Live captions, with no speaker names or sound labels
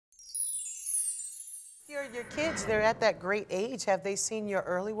Your kids, they're at that great age. Have they seen your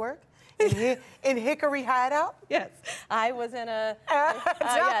early work in Hickory Hideout? Yes, I was in a...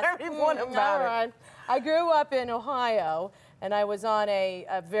 Tell everyone about it. I grew up in Ohio, and I was on a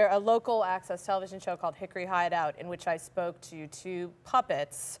local access television show called Hickory Hideout, in which I spoke to two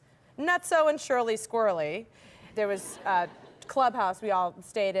puppets, Nutso and Shirley Squirrely. There was a clubhouse we all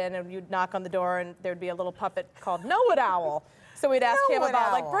stayed in, and you'd knock on the door, and there'd be a little puppet called Know-It Owl. So we'd ask him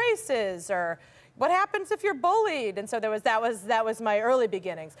about like braces or what happens if you're bullied, and so that was my early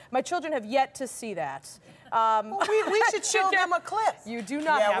beginnings. My children have yet to see that. Well, we should show them a clip. You do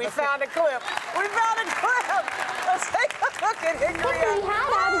not have we found a clip. We found a clip. Let's take a look at Hickory. Hickory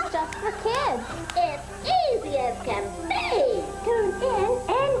Hideout is just for kids. It's easy as can be. Tune in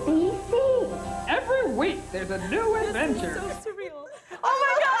NBC. Every week there's a new adventure. So